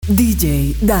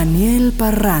DJ Daniel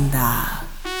Parranda.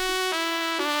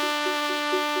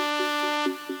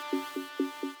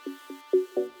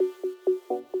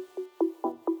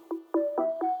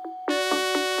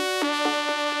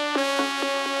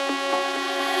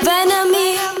 Ven a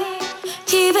mí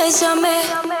y bésame,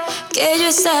 que yo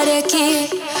estaré aquí,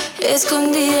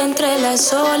 escondida entre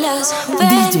las olas.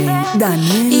 Ven DJ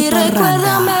Daniel y Parranda.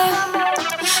 recuérdame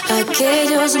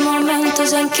aquellos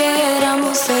momentos en que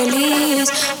éramos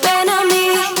felices. Ven a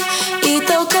mí y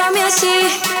tócame así.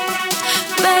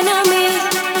 Ven a mí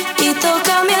y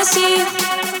tócame así.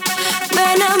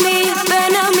 Ven a mí,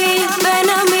 ven a mí, ven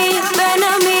a mí, ven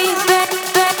a mí, ven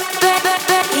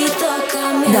y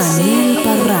tócame así. Daniel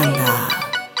Parranda.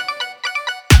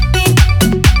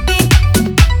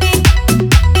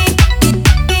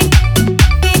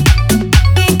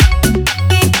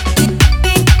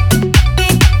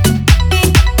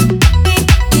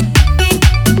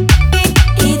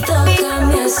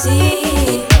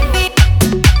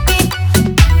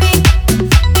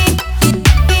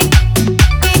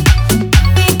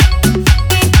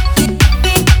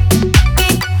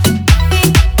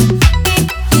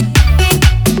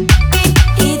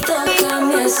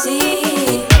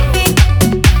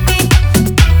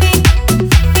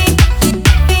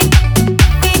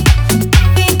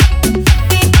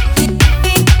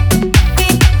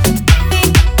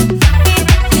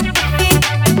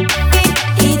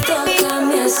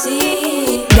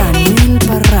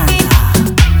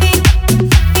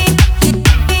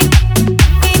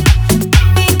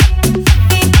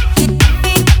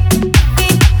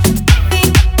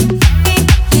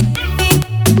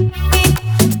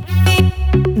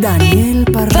 Daniel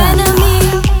Parranda. Ven a mí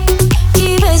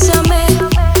y bésame,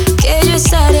 que yo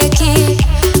estaré aquí,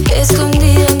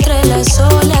 escondida entre las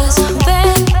olas.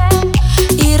 Ven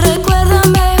y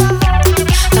recuérdame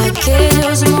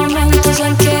aquellos momentos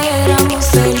en que éramos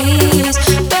felices.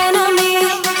 Ven a mí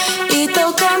y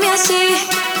tócame así.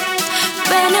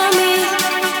 Ven a mí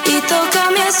y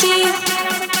tócame así.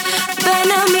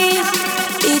 Ven a mí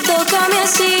y tócame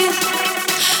así.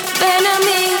 Ven a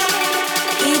mí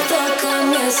y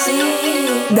tócame así.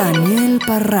 Daniel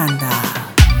Parranda.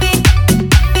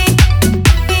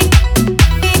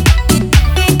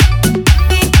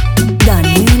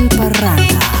 Daniel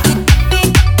Parranda.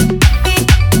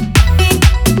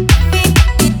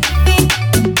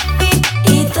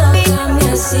 Y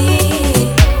tócame así.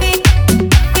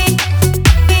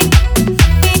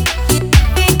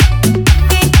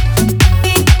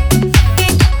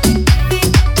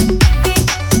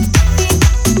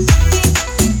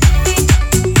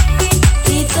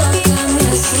 Y tócame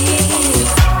así.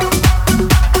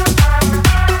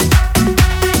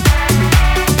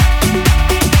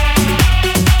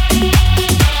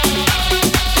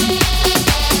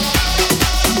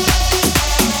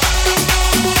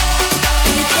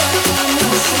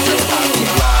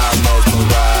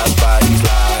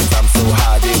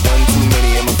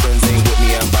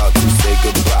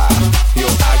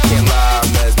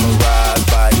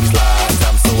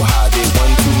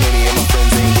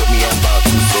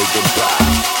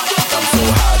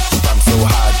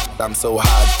 I'm so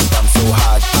hot, I'm so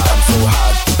hot, I'm so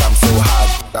hot, I'm so hot,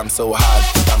 I'm so hot,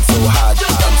 I'm so hot,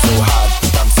 I'm so hot,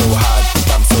 I'm so hot,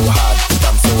 I'm so hot,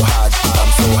 I'm so hot,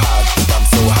 I'm so hot, I'm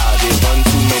so hot. There's one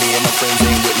too many and my friends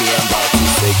ain't with me. I'm about to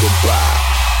say goodbye.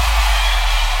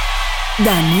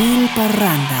 Daniel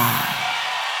Parranda.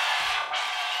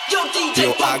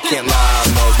 Yo, I can't lie,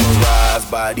 I'm mesmerized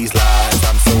by these lies.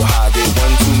 I'm so high, there's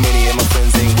one too many and my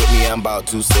friends ain't with me. I'm about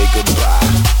to say goodbye.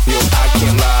 Yo, I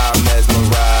can't lie, I'm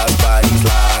mesmerized by these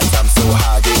lies. I'm so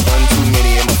high, there's one too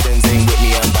many and my friends ain't with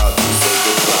me. I'm about to say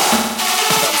goodbye.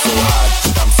 I'm so hot,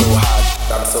 I'm so hot,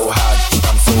 I'm so hot,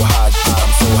 I'm so hot,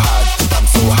 I'm so hot, I'm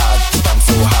so hot, I'm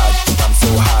so hot, I'm so hot, I'm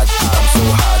so hot, I'm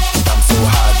so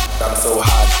hot, I'm so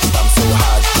hot, I'm so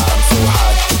hot, I'm so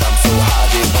hot, I'm so hot.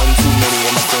 There's one too many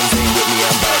and my friends ain't with me.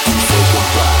 I'm about to say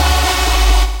goodbye.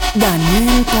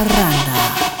 Daniel Parranda.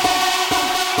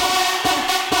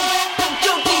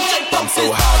 I'm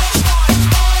so hot.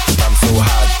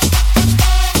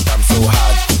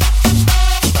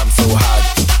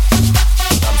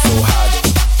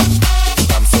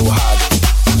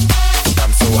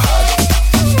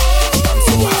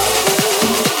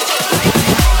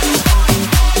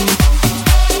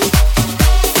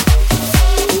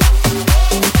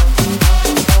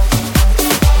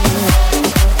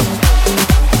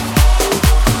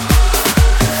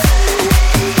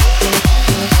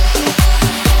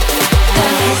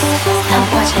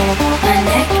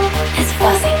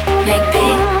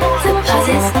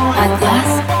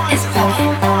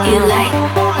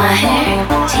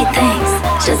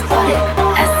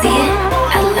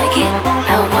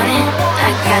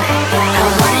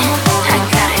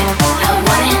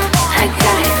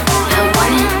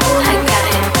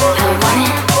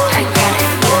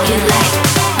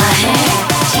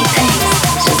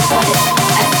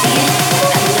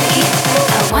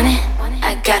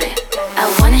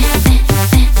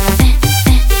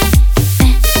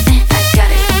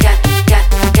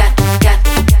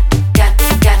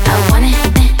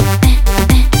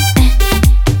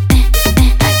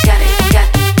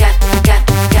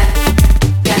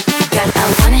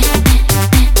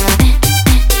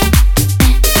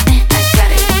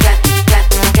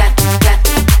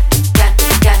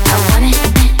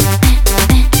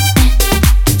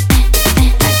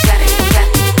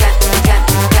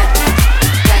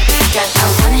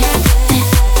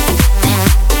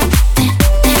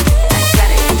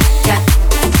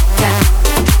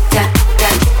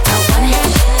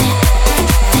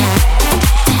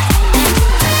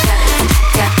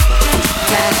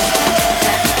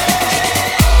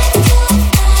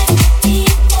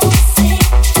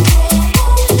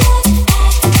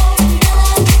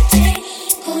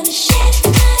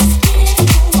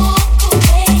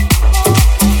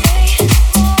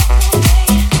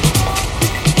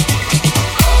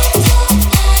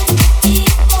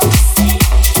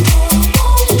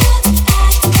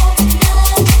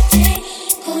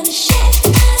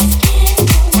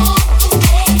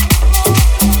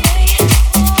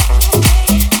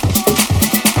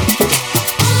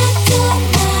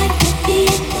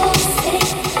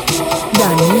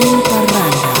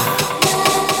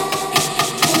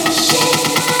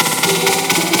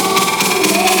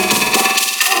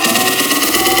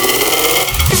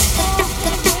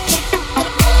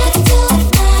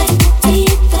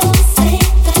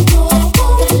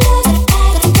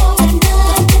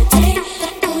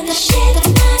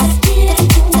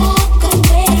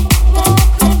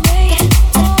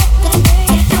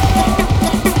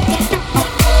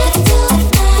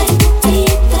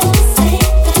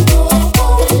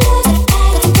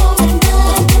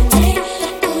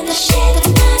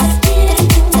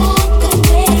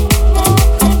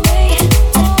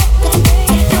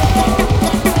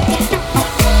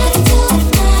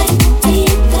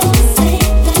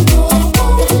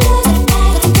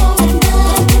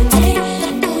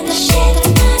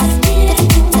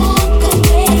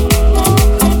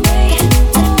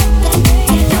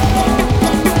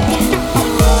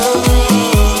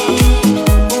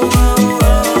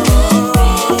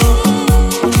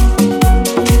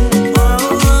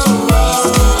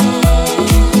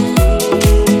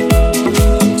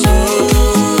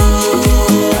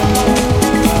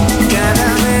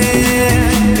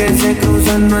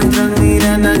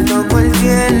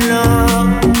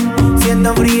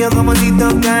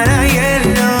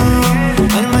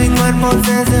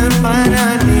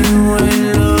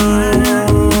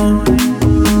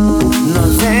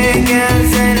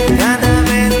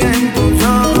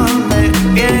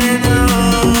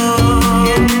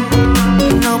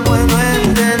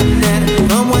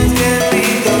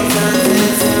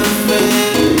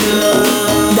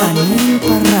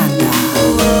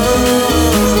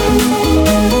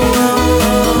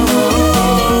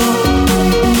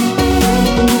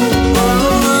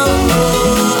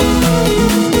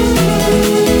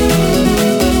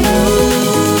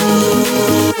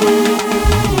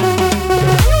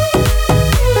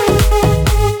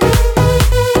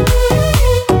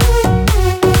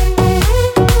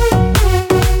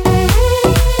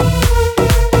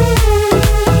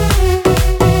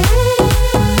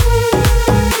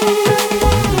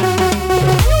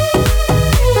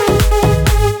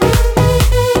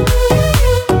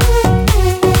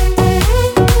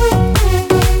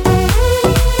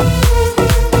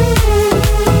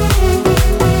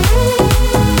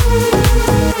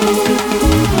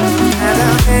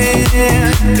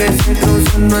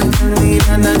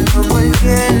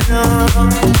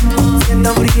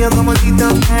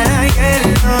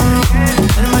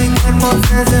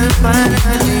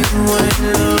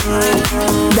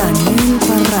 Daniel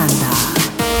Parranda.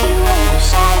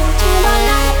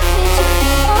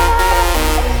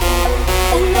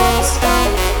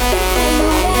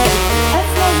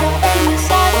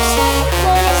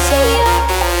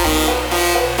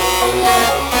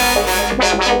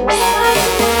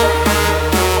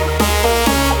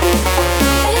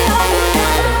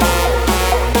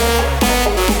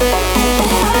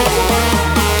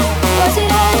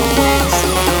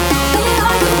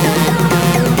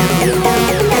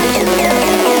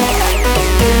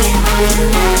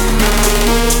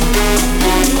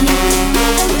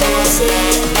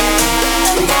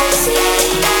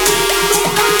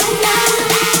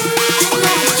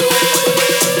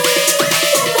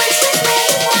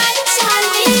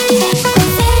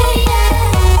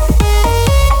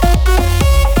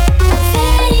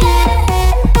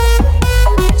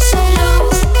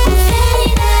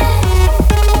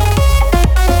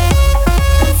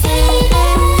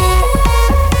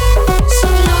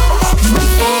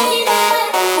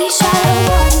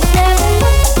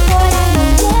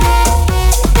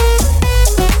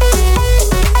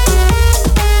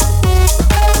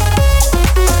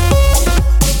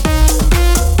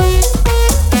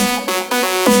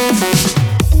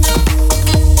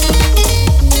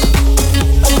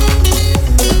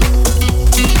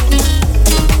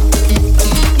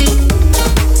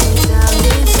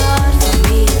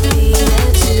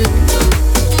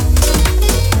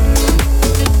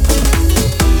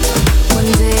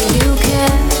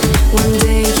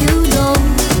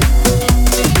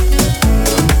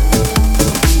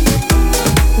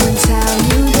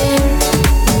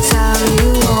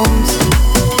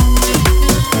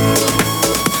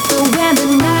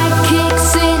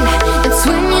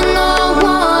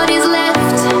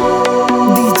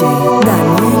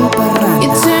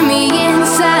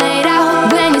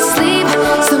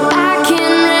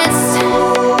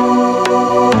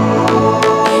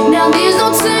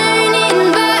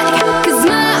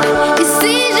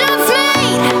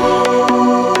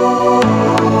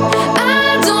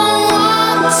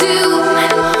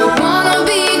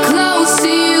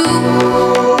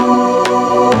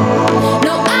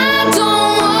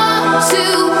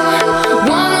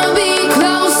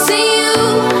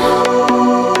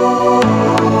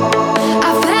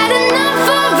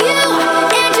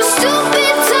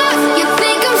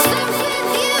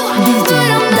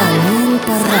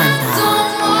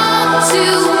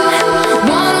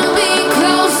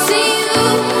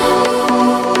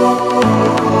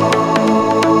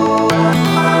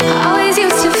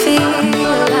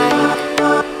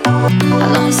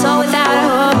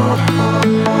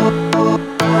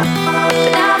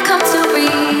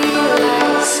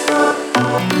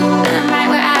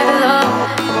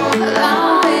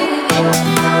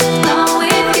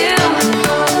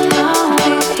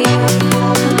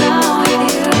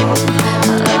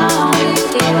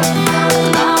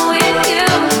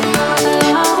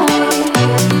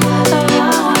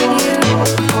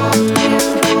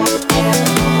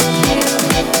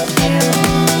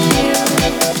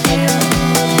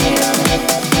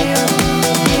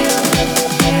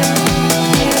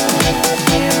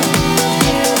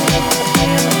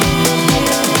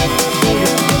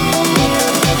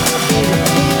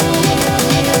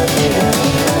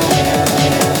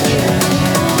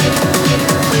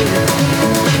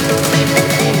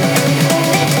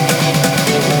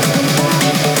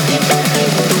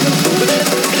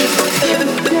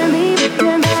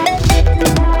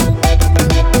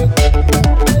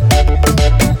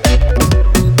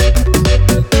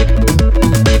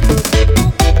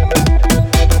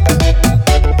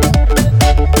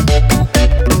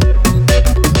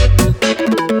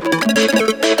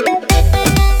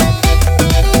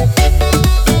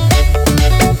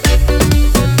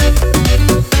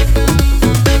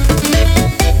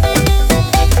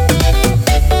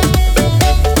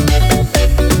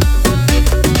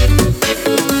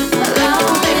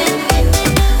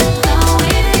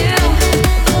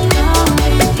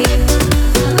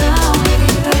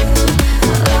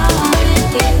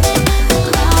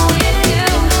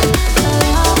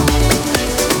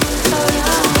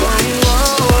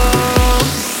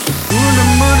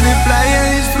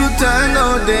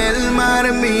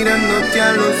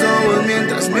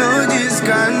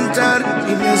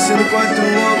 acerco a tu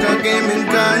boca que me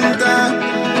encanta,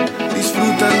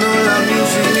 disfrutando la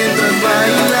música mientras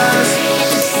bailas.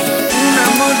 Un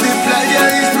amor de playa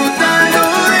disfrutando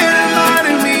del mar,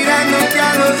 mirándote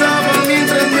a los ojos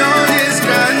mientras me oyes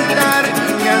cantar.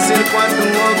 Me acerco a tu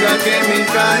boca que me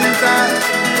encanta,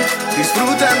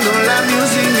 disfrutando la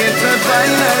música mientras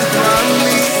bailas para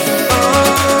mí. Oh,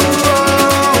 oh, oh,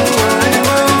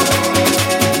 oh.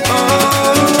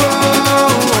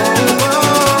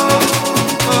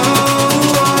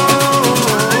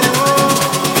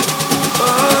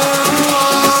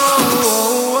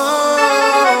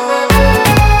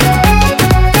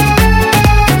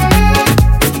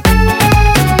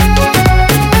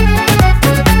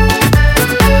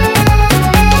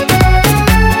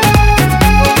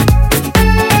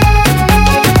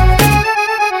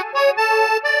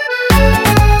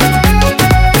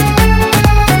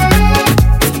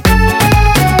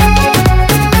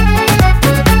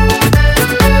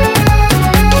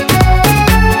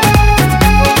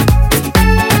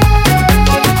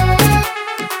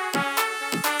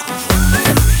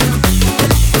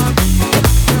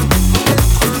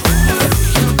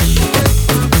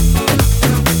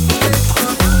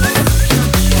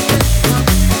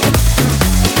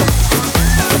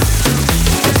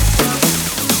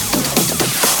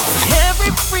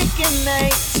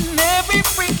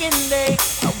 day.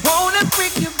 I wanna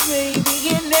freak you,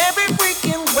 baby, in every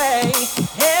freaking way.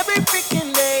 Every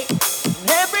freaking day,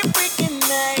 every freaking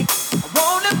night. I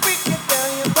wanna freak you, girl,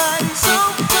 your body so,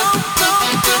 so, so,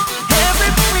 so.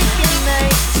 Every freaking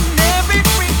night, every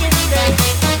freaking day.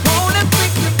 I wanna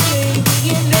freak you,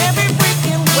 baby, in every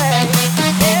freaking way.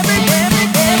 Every, every,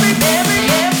 every, every,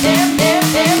 every, every,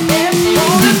 every, every.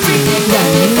 Wanna freak you,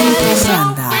 girl, your body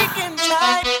so freaking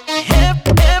tight.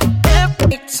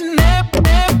 It's an I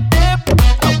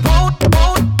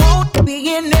won't be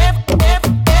in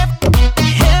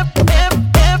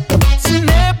it's an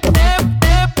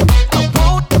I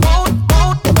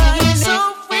won't be so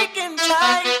freaking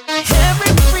tight.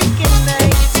 Every freaking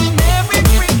night, every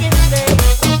freaking day.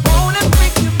 I wanna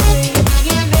freak you, baby,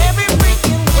 in every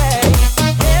freaking way.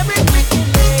 Every freaking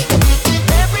day,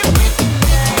 every freaking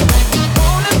night. I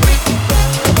wanna freak you, girl,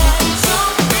 your body so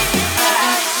freaking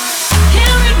tight.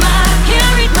 Can't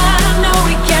read my, no,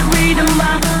 we can't read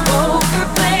my poker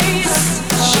face.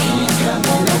 She ain't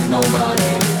coming up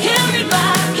nobody. Can't read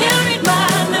my,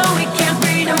 no, we can't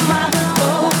read my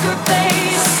poker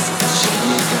face. She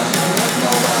ain't coming up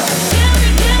nobody.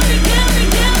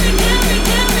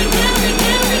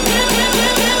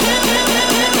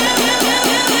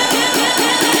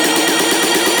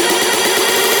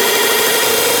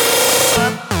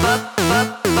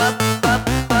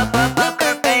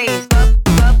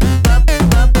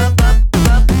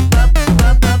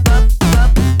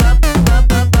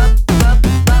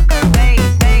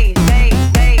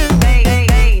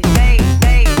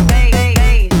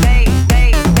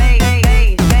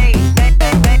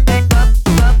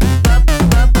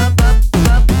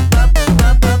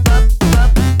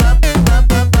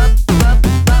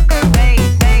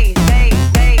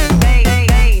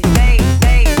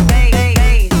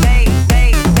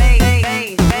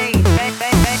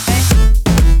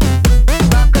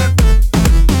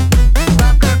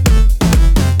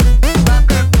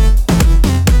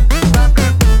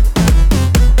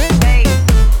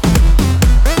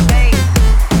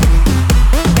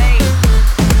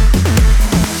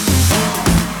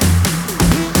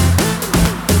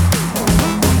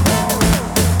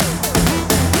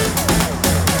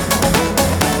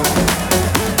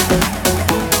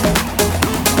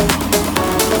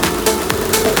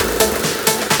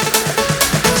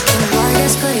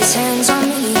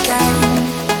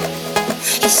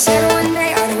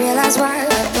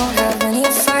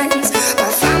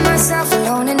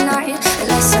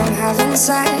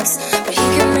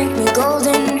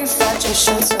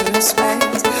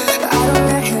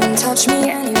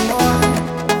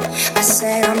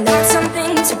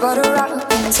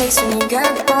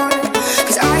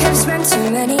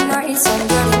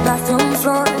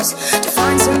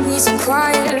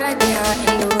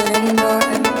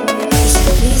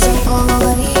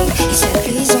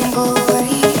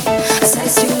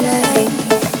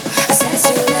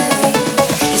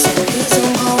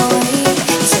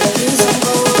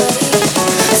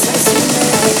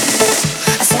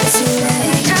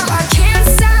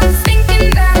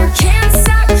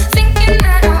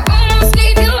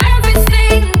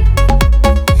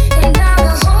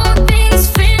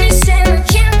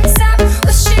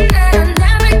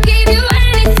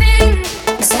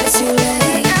 Too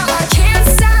late. Now I can't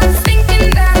stop thinking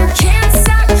that I can't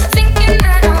stop thinking.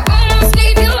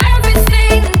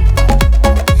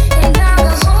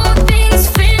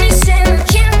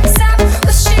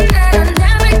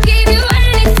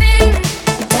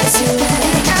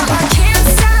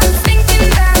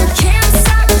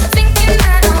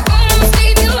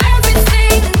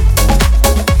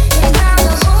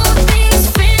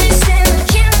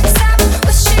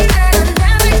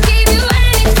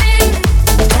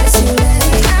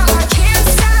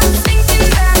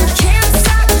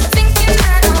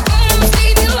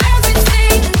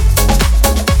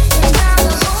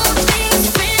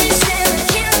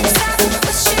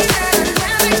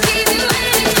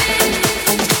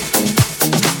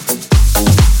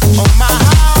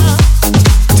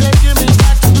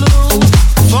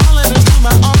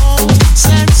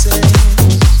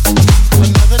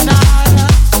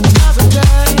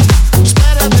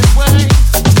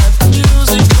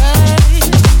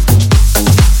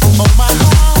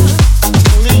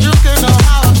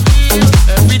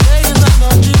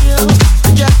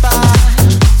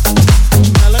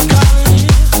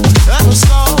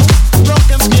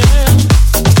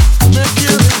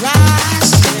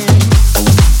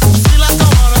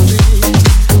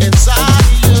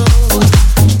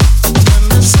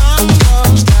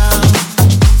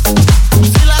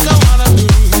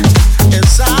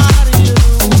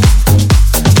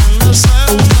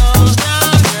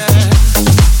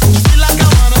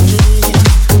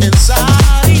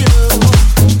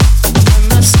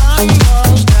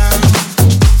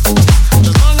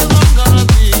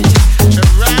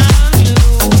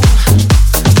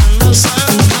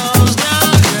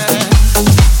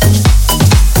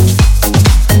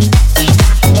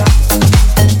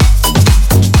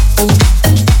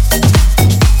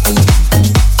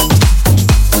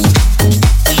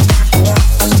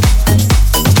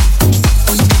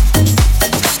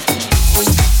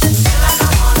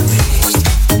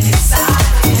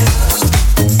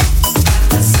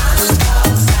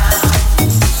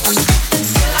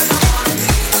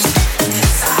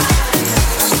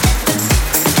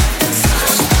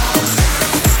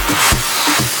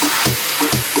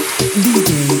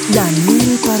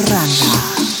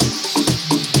 Parranda.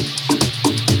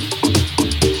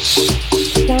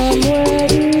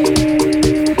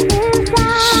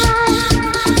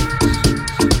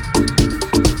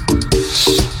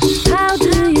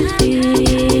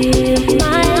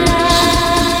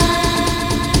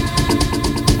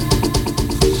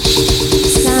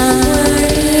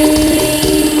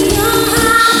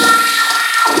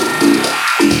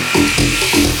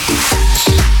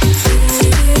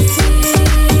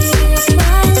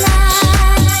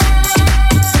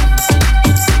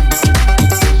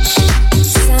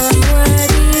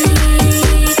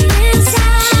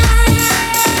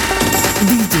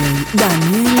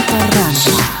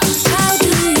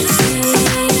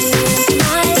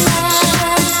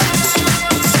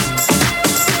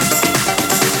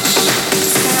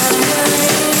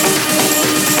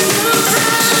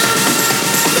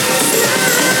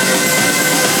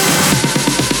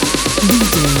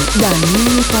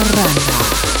 Daniel Parranda.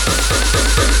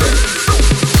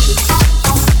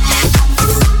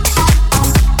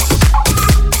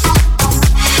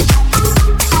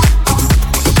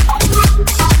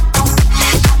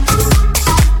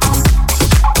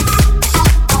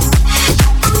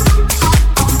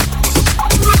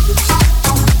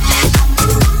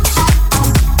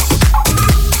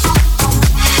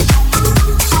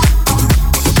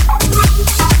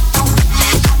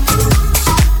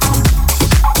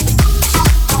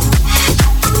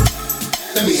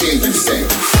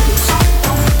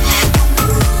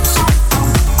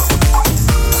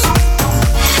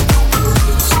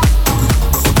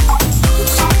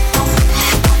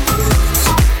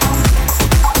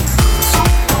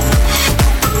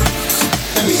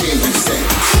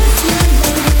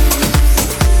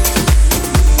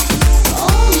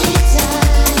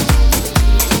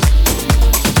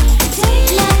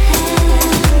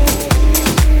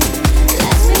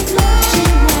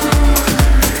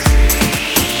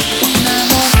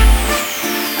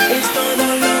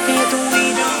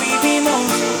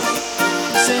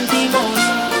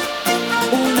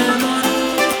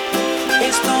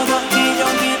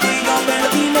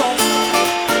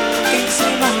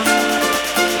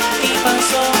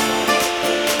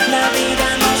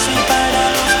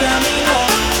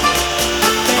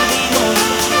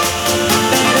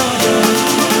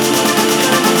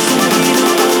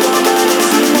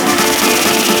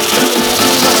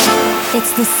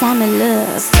 It's the summer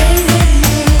love.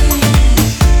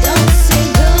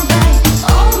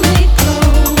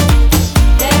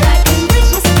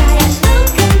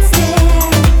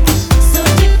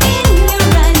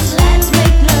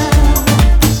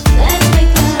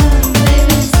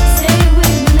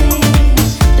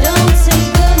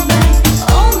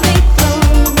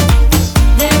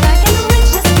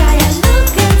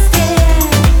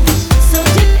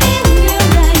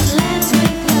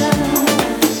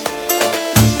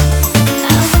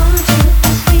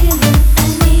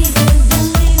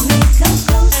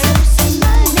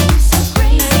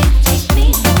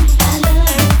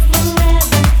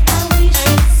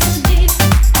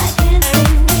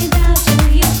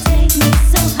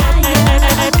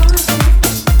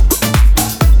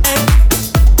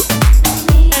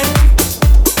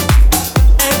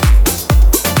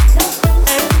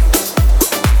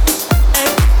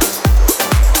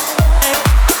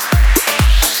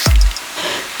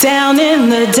 Down in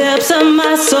the depths of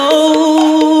my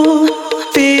soul,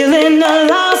 feeling the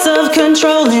loss of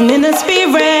control and in the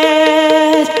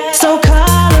spirit, so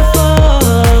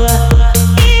colorful.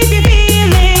 If you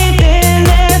feel it, then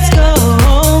let's go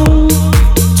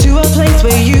to a place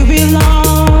where you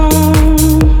belong.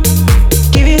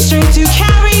 Give you strength to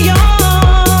carry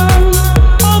on.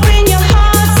 Open your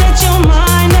heart, set your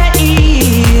mind at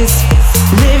ease.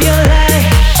 Live your life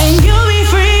and you'll be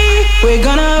free. We're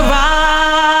gonna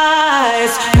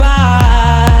rise,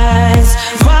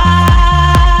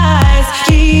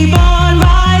 keep on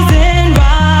rising,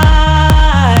 rise.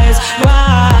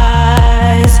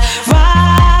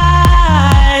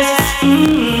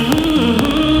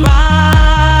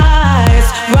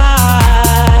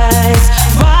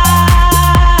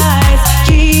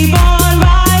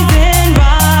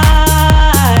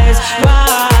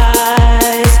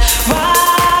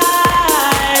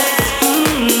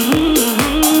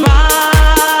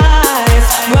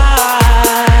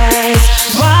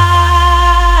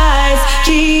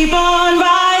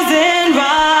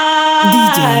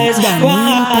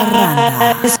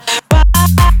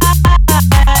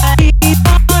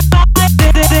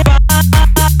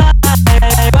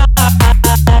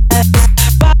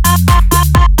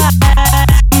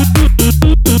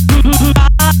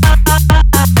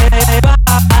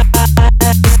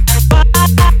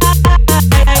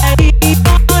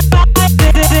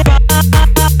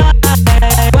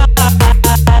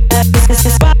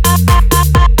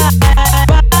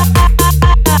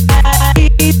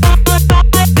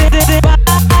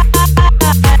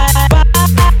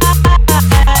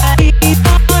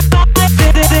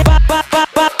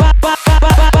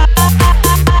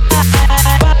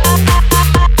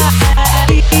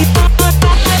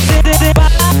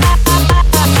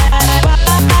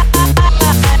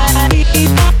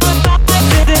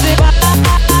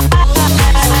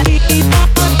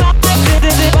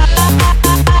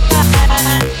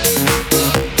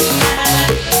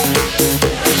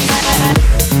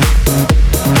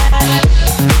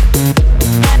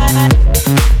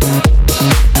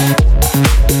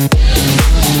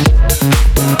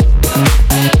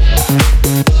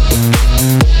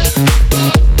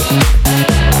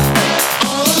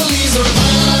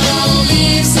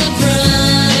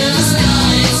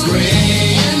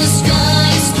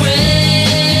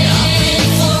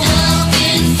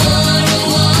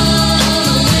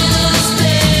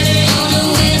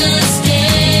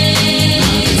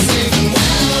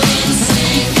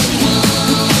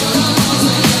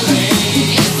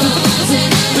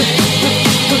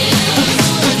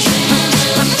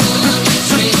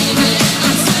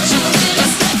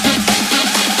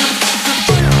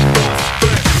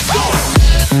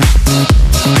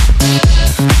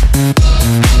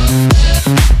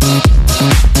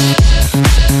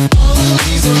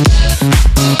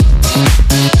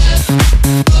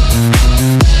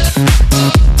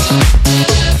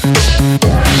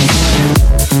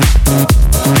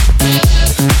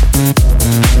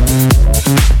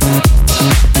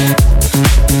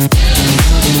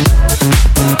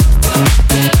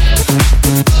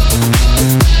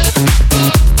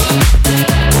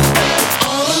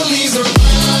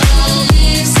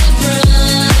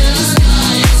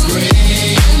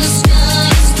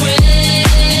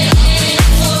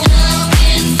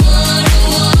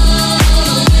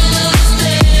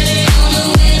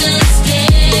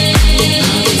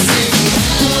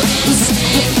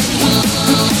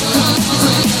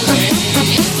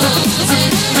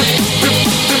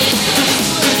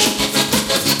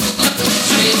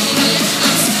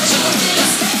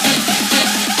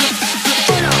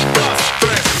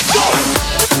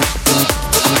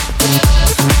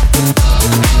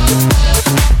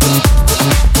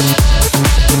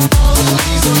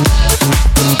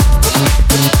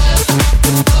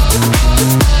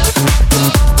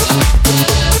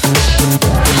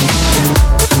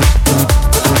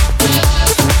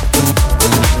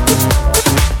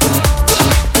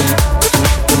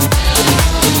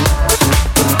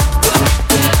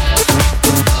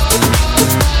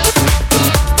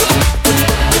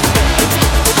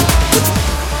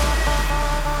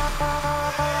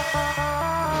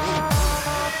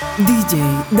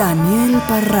 Daniel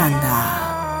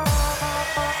Parranda.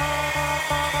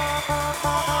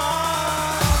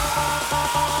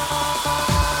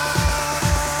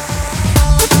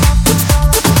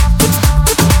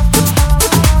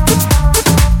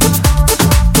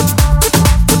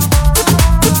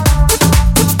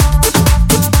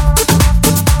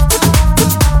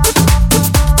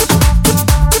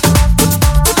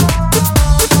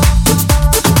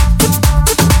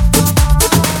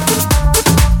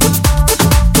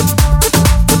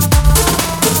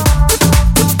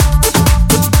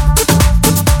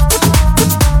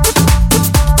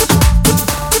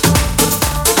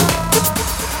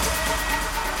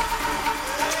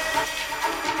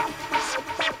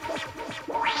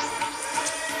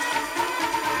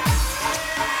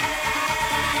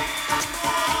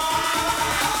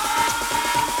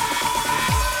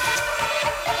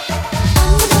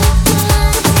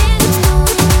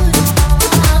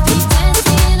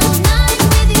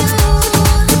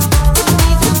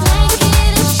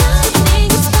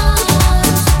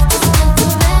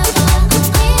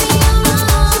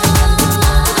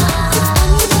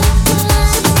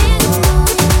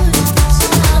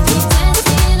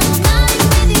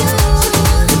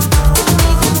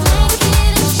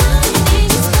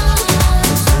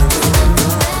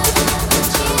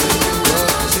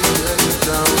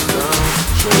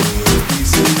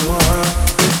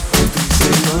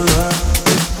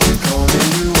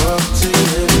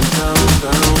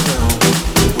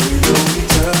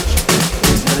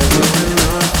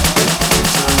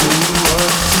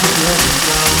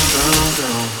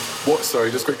 Sorry,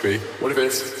 just quickly. What if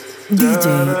it's DJ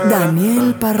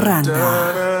Daniel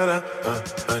Parranda.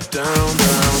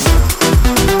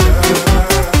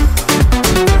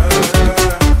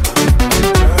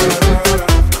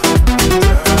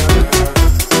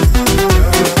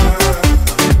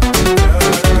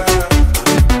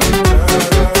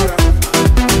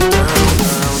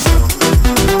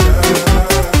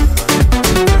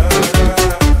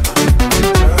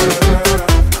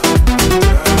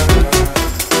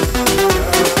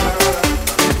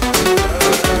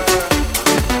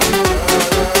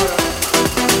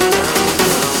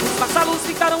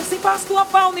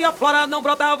 Não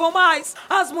brotavam mais,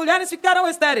 as mulheres ficaram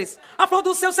estéreis, a flor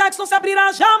do seu sexo não se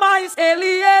abrirá jamais.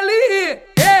 Ele é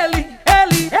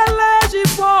de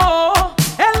boa,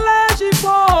 ele é de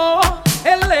boa,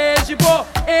 ele é de boa,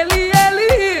 ele é de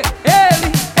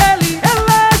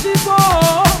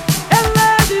boa, ele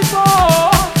é de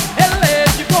boa, ele é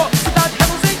de boa, cidade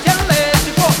reluzente, ele é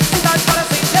de boa, cidade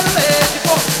parecente, ele é de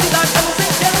boa, cidade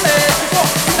reluzente, ele é de boa,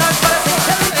 cidade parecente,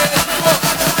 ele é de boa.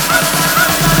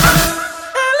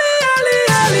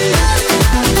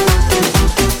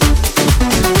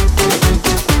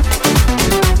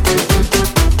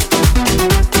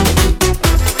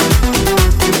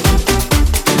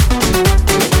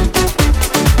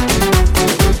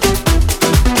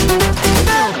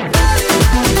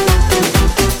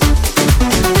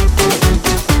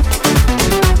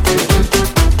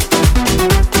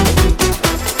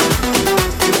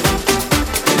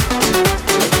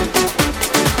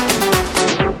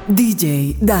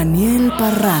 DJ Daniel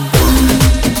Parranda.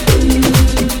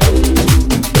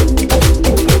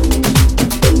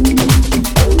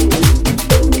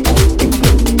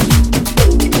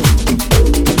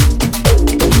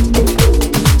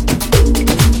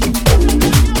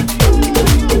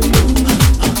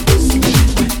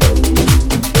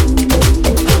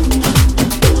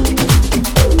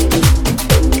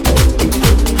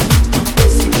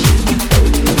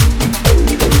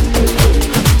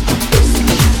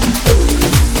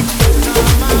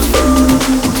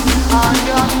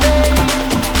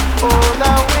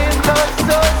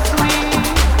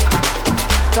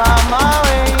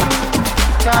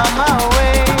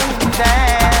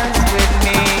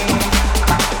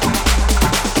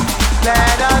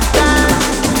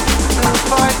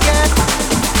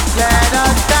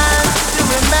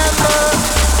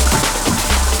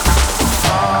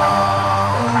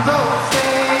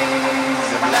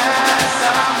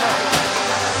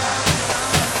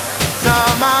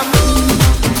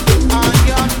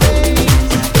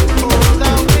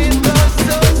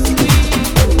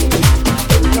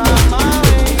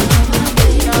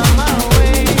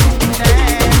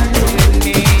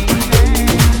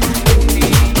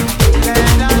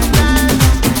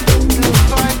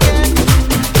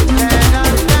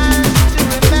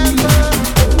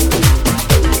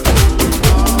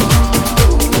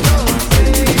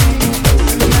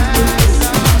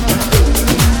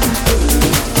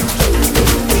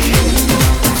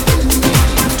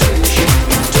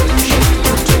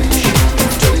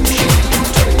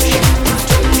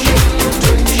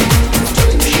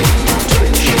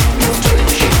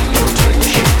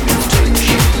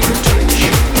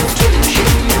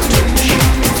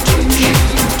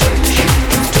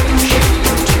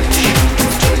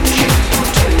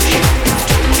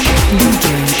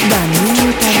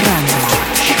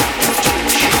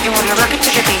 wanna rock it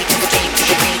to the beat, to the beat, to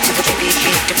the beat, to the beat,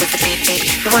 beat, to the beat,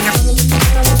 beat. You wanna.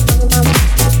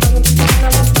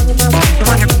 You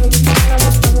wanna.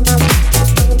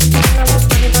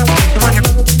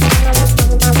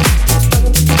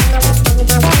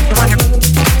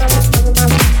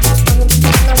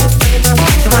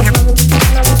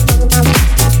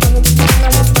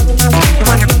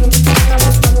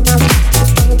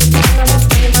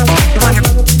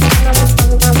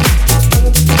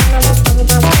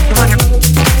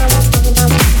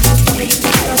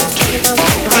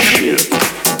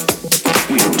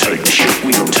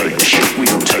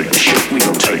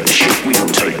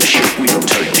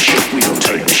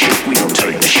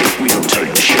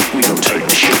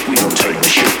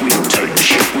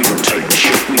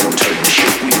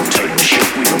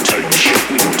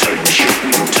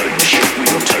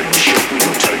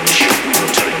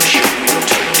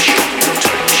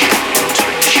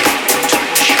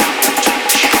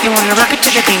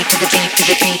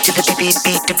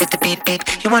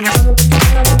 You wanna.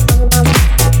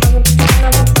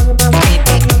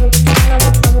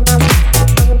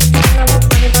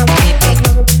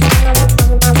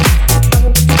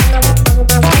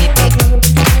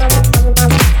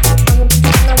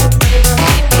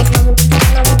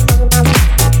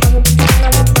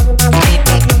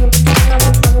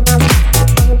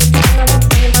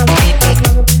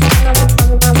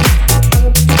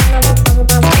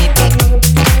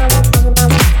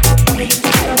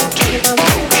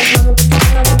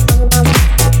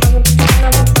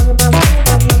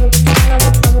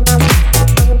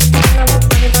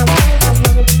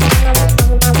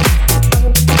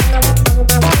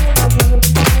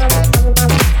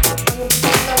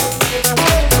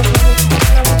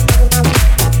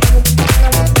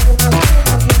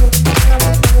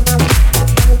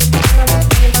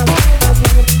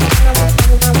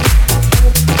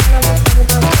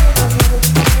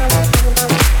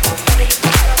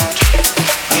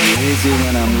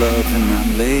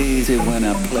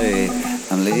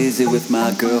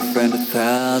 Girlfriend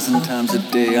 1,000 times a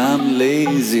day. I'm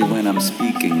lazy when I'm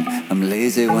speaking, I'm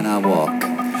lazy when I walk,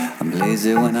 I'm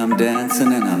lazy when I'm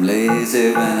dancing, and I'm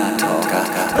lazy when I talk.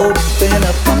 I open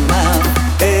up my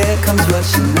mouth, air comes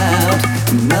rushing out,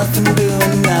 nothing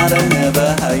doing nada,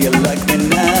 never how you like me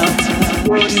now.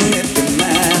 Wouldn't it be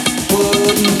mad,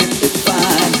 wouldn't it be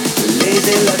fine,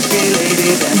 lazy lucky lady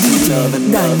dancing,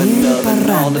 loving, loving, loving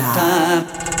all the time.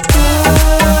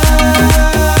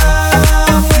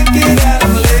 I'm wicked and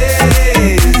I'm lazy.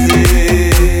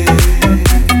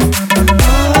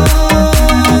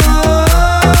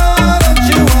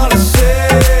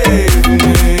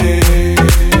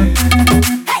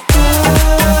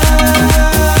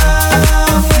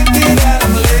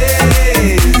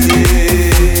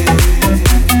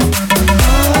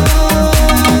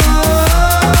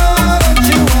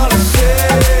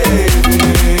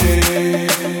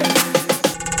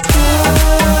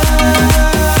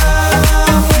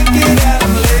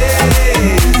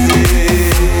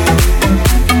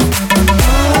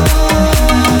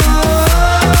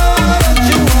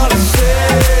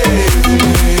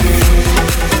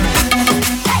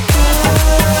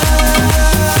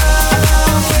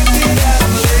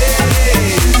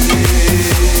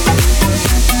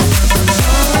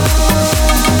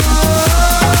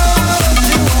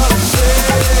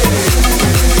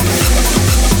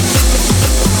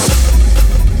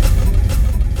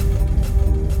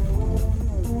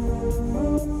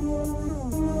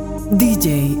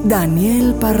 DJ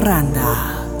Daniel Parranda.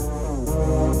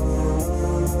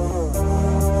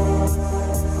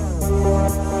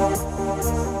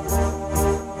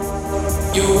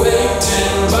 You're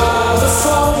waiting by the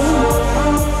phone.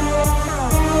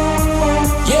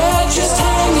 Yeah, just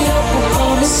hang it up. I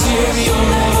promise you, you'll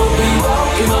never be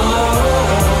walking alone.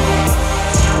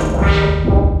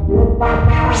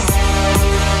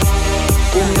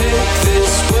 We'll make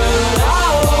this world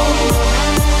our own.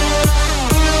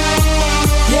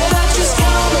 Yeah, just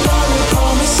count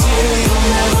on me.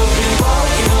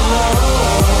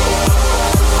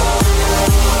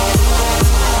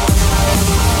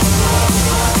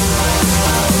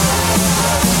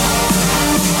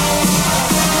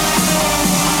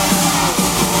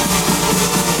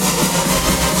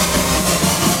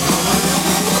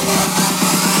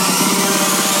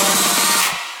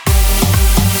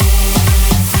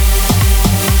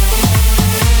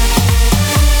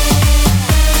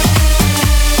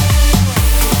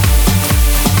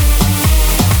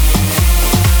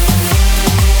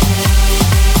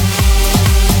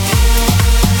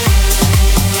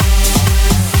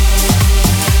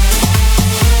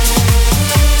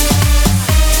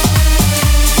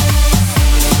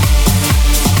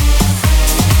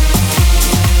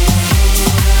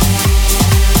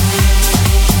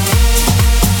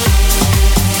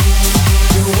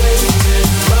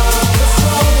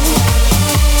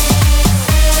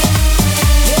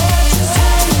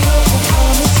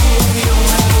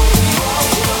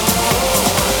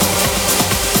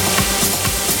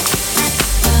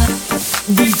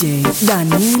 DJ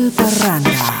Daniel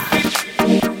Parranda.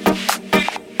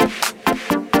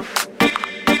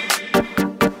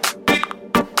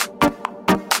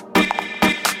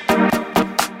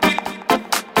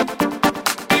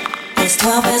 It's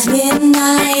 12 past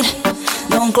midnight.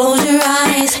 Don't close your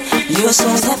eyes. Your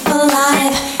soul's half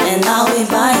alive, and I'll be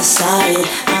by your side.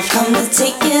 I've come to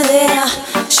take you there,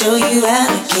 show you how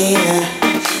to care.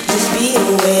 Just be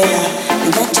aware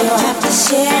that you'll have to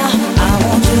share. I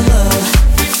want your love,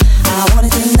 I want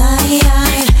it tonight.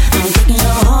 I'm taking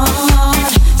your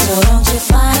heart, so don't you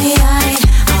fight.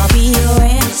 I'll be your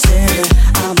answer,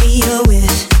 I'll be your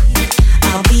wish,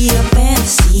 I'll be your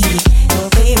fantasy, your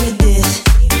favorite dish.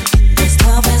 It's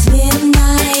 12 past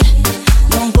midnight.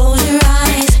 Don't close your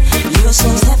eyes. Your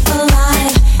soul's half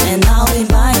alive, and I'll be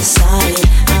by your side.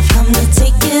 I've come to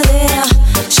take you there,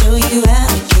 show you how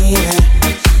to care.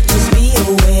 Just be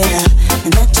aware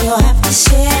that you'll have to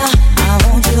share. I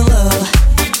want your love,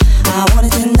 I want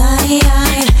it tonight.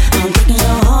 I'm taking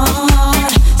your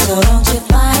heart, so don't you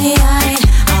fight.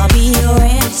 I'll be your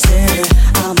answer,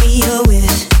 I'll be your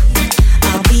wish,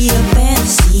 I'll be your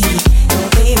fantasy, your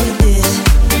favorite dish.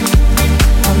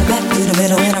 From the back to the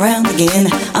middle and around again,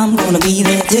 I'm gonna be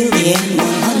there till the end.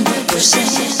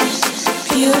 100%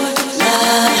 pure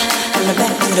love. From the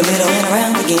back to the middle and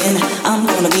around again, I'm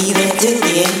gonna be there till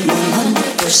the end.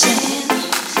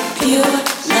 100% pure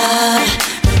love.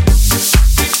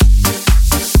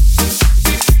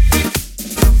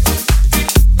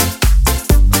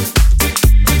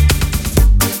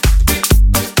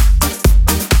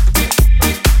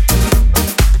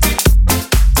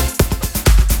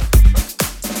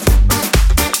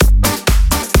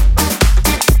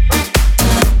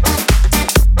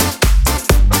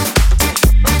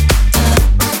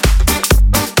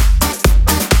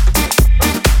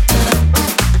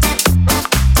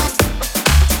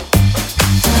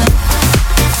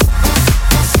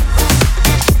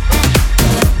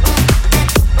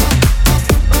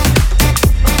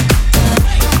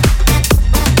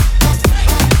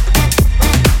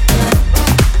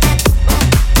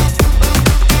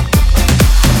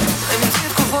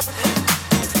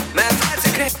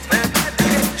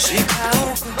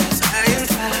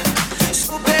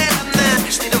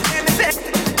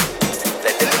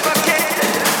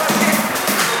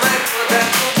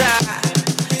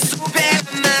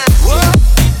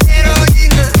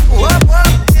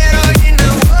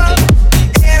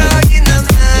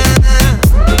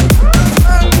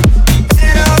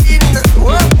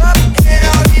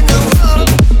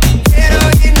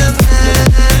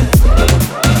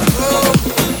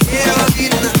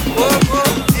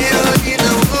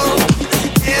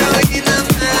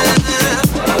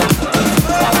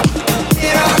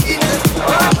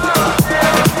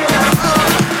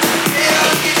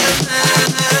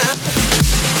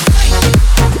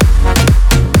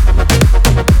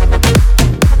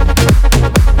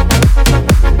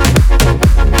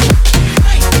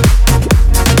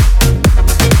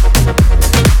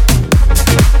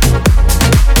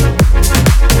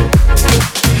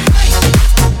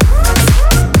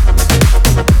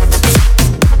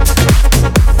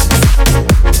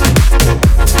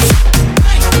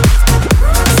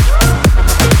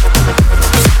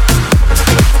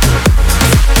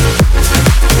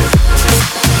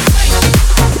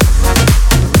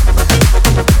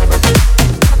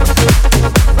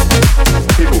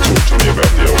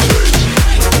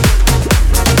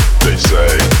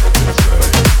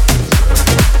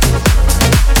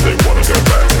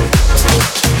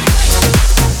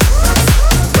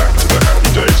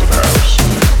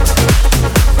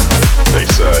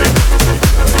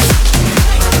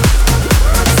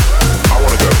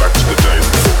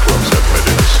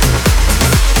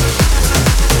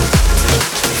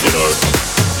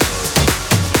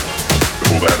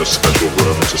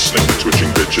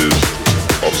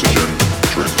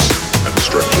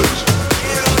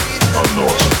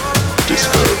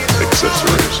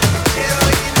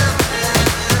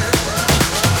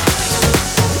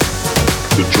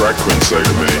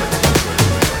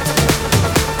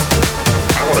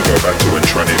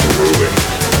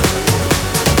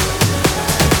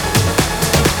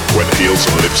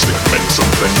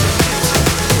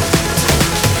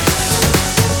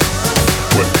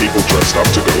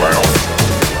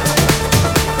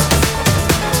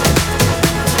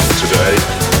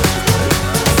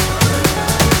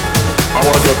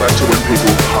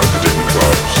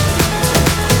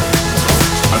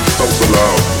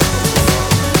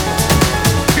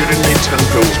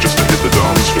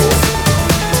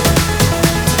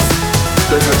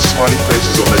 They had smiley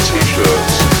faces on their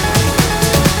t-shirts.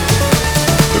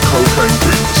 The cocaine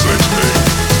queen would say to me,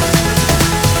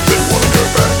 they want to go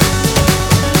back.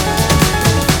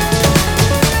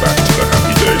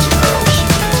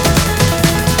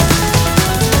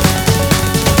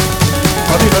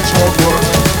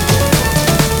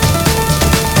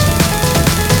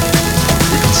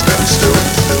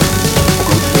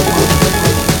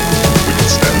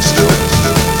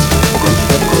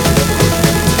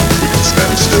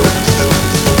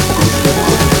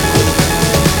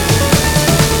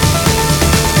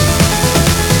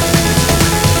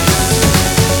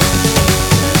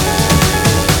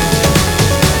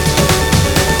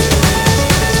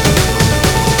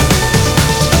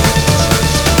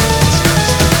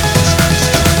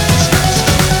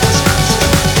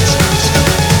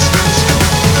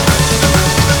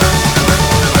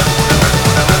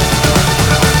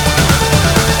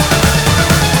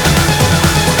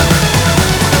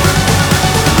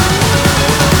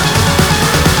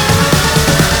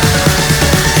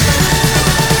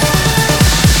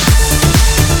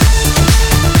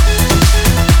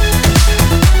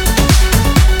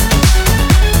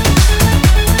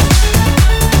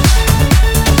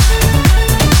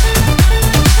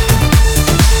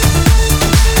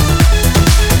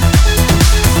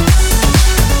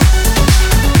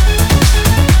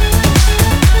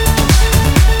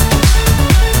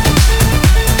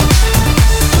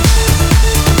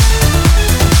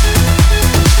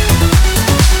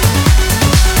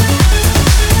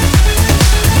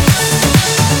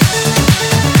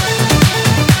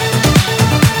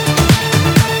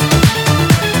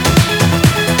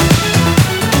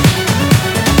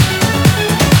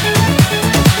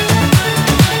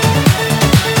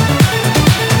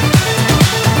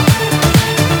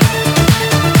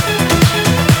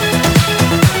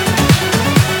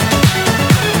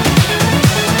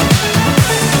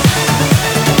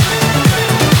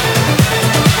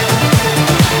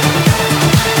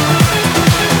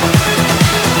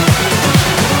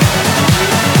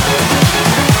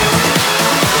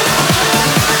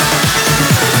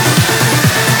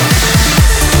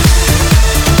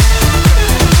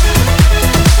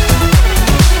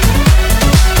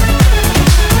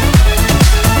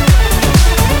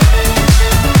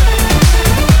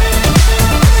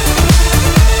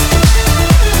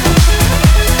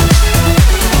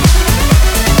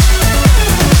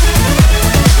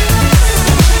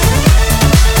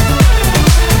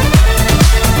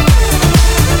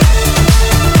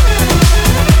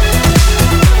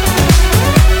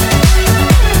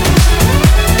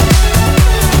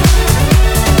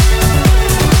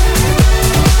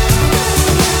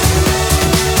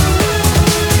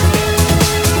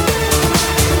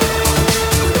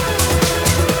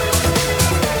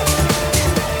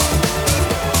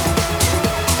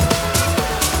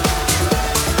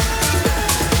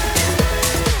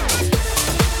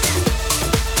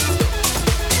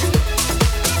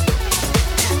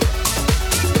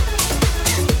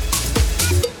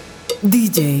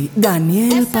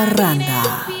 Daniel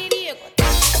Parranda.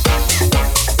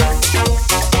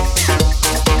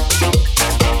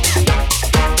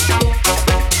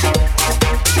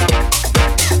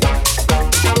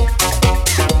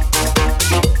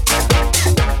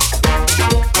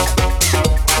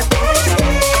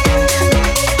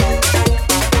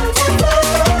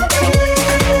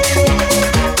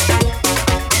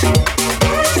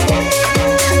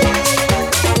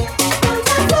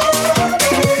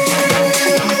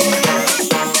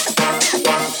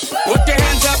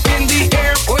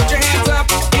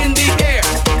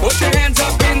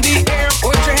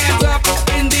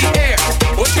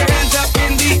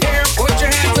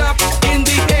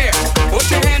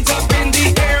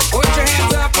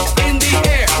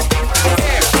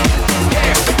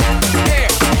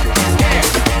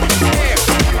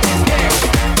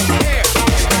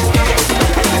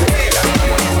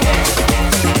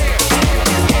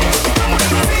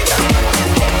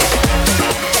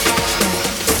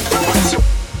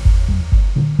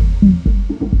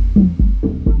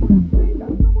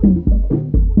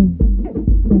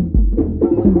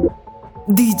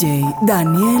 DJ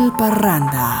Daniel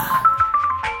Parranda.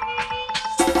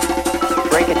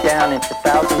 Break it down into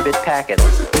 1,000-bit packets.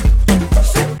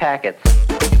 Packets.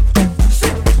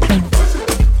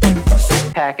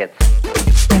 Packets.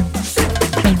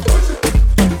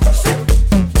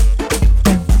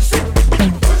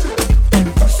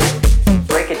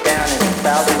 Break it down into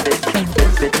 1,000-bit.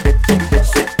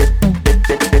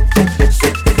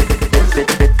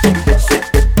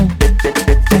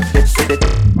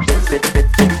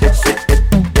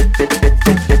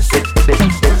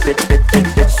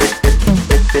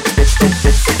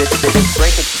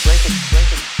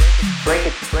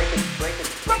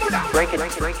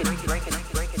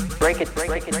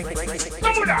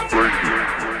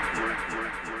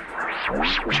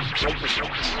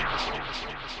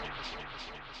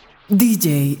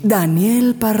 DJ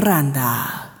Daniel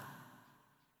Parranda.